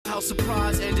While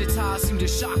surprise and ties seem to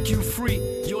shock you free.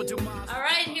 Your demise. All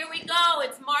right, here we go.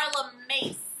 It's MaRLa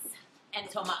MaSe and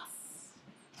Tomas.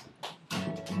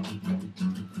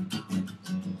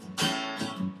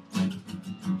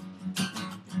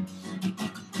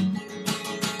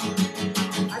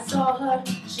 I saw her,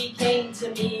 she came to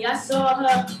me. I saw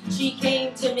her, she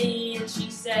came to me, and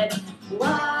she said, why?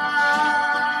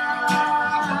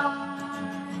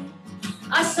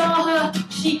 I saw her,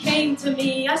 she came to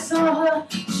me. I saw her,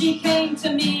 she came to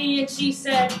me, and she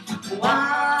said, why?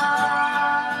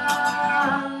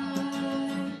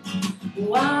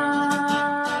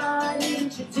 Why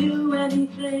didn't you do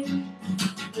anything?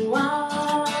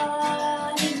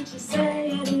 Why didn't you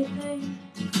say anything?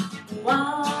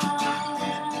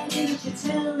 Why didn't you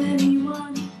tell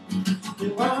anyone?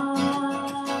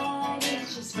 Why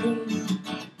didn't you scream?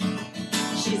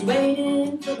 She's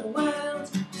waiting for the world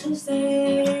to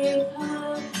save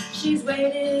her. She's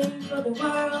waiting for the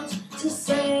world to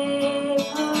save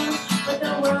her. But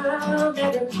the world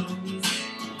never comes.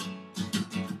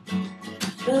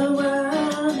 The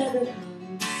world never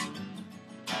comes.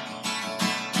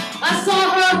 I saw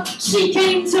her, she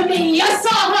came to me. I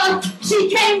saw her, she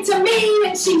came to me,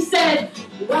 and she said,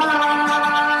 why?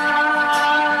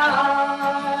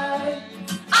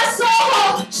 I saw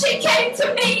her, she came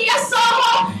to me. I saw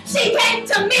her, she came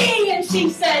to me, and she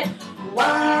said,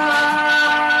 why?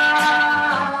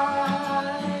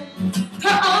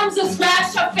 Her arms are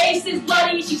scratched, her face is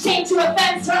bloody. She chained to a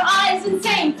fence, her eyes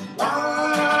insane. Why?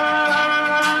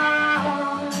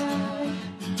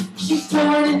 She's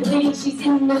torn and bleeding, she's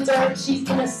in the dirt. She's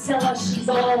gonna sell us, she's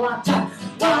all locked up.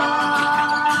 Why?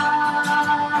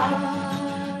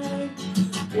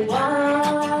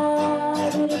 Why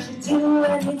didn't you do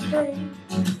anything?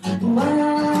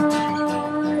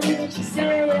 Why didn't you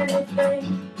say anything?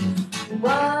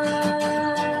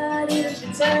 Why didn't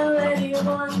you tell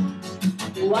anyone?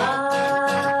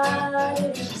 Why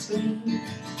didn't you scream?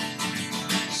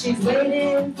 She's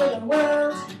waiting for the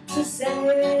world to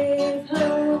save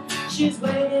her. She's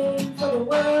waiting for the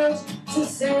world to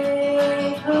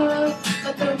save her.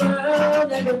 But the world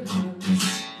never comes.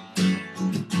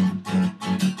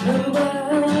 The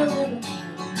world never comes.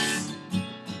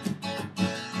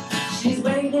 She's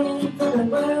waiting for the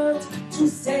world to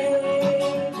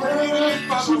save her.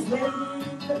 She's waiting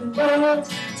for the world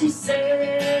to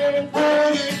save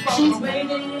her. She's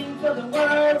waiting for the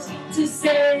world to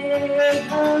save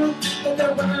her. But the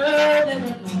world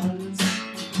never comes.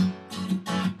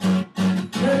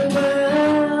 The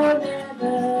world never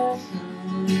comes.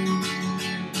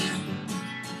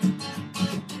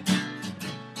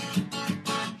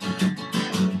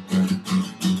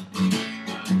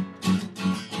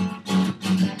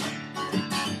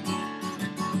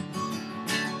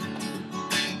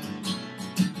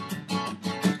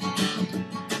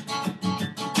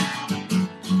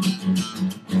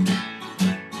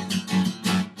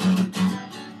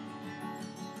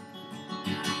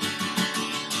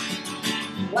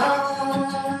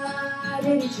 Why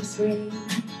didn't you scream?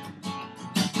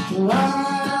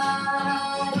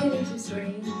 Why didn't you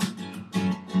scream?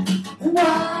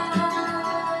 Why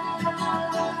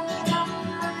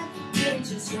didn't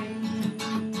you scream?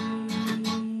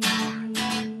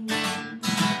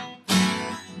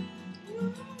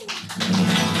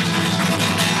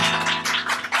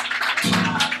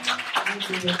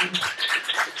 Thank you.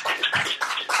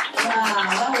 Wow,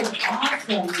 that was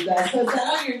awesome, you guys. So is that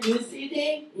on your new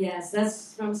CD? Yes, that's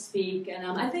from Speak, and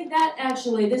I think that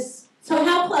actually this. So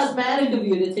how plasmatic of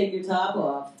you to take your top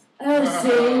off. Oh,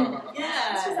 see,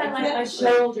 Yeah. it's because I like my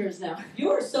shoulders now.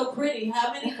 You are so pretty.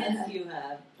 How many kids do you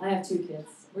have? I have 2 kids.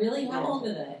 Really? How old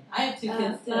are they? I have 2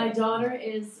 kids too. My daughter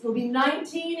will be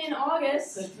 19 in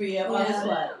August. Good for you. August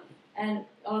what? And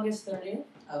August 30th.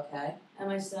 Okay. And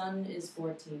my son is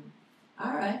 14.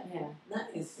 All right. Yeah.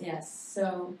 Nice. Yes.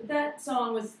 So, but that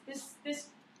song was this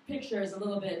picture is a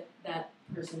little bit that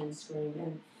person in Scream,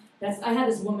 and I had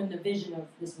this woman, the vision of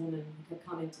this woman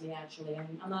coming to me actually,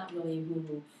 and I'm not really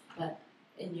woo-woo, but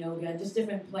in yoga, just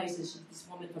different places. She's this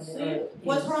woman from the earth.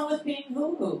 What's wrong with being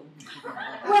hoo-hoo?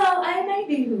 Well, I may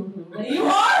be woo-woo. But You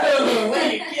are hoo-hoo. What,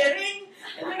 are you kidding?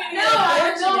 No,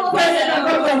 I don't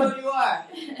know who you are.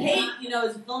 Kate, you know,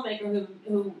 is a filmmaker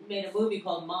who made a movie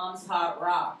called Mom's Hot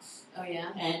Rocks. Oh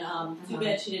yeah. And too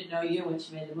bad she didn't know you when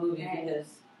she made the movie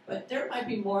because. But there might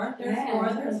be more. There's more.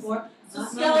 There's more. So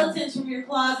skeletons from your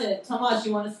closet. Tomas,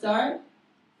 you want to start?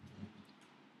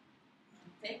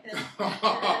 Take this.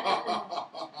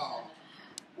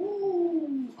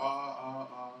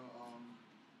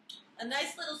 A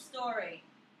nice little story.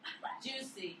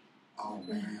 Juicy. Oh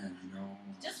man, you know.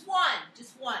 Just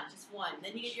one.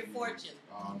 Then you get your fortune.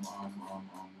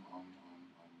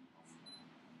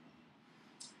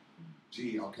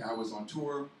 Gee, okay, I was on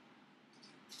tour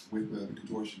with the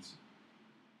Contortions,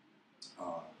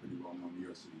 pretty well-known New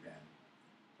York City band,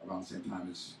 around the same time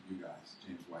as you guys,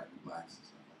 James White and the Blacks and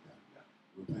stuff like that. Yeah.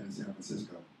 We were playing in San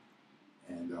Francisco,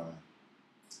 and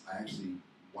I actually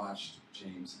watched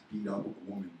James beat up a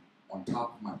woman on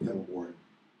top of my pedal board.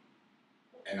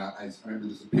 And I remember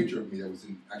there's a picture of me that was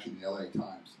actually in the LA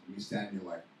Times. And me standing there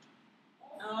like,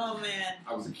 oh man.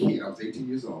 I was a kid, I was 18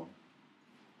 years old.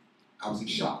 I was in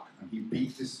shock. And he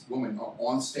beat this woman up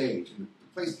on stage, and the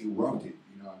place erupted.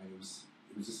 You know, I mean, it was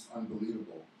just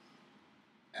unbelievable.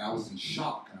 And I was in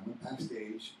shock, and I went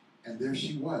backstage, and there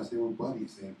she was. They were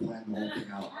buddies. They had planned the whole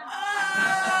thing out.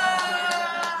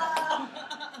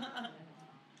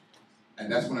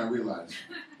 And that's when I realized,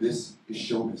 this is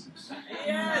show business.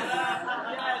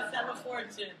 Yes, have a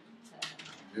fortune.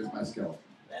 Here's my skeleton.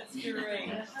 That's great.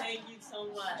 Thank you so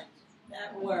much.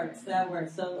 That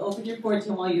works. So open your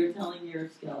fortune while you're telling your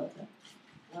skeleton.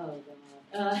 Oh,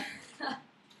 God.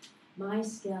 My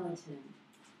skeleton.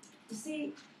 You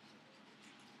see,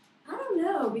 I don't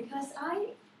know, because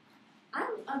I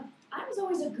was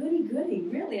always a goody-goody,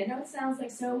 really. I know it sounds like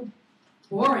so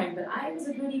boring, but I was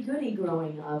a goody-goody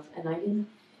growing up, and I didn't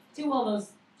do all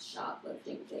those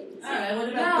shoplifting things. All right, what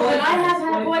about no,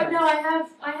 but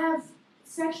I have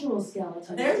sexual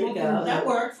skeletons. There you go. That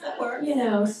works. You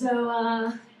know,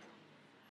 so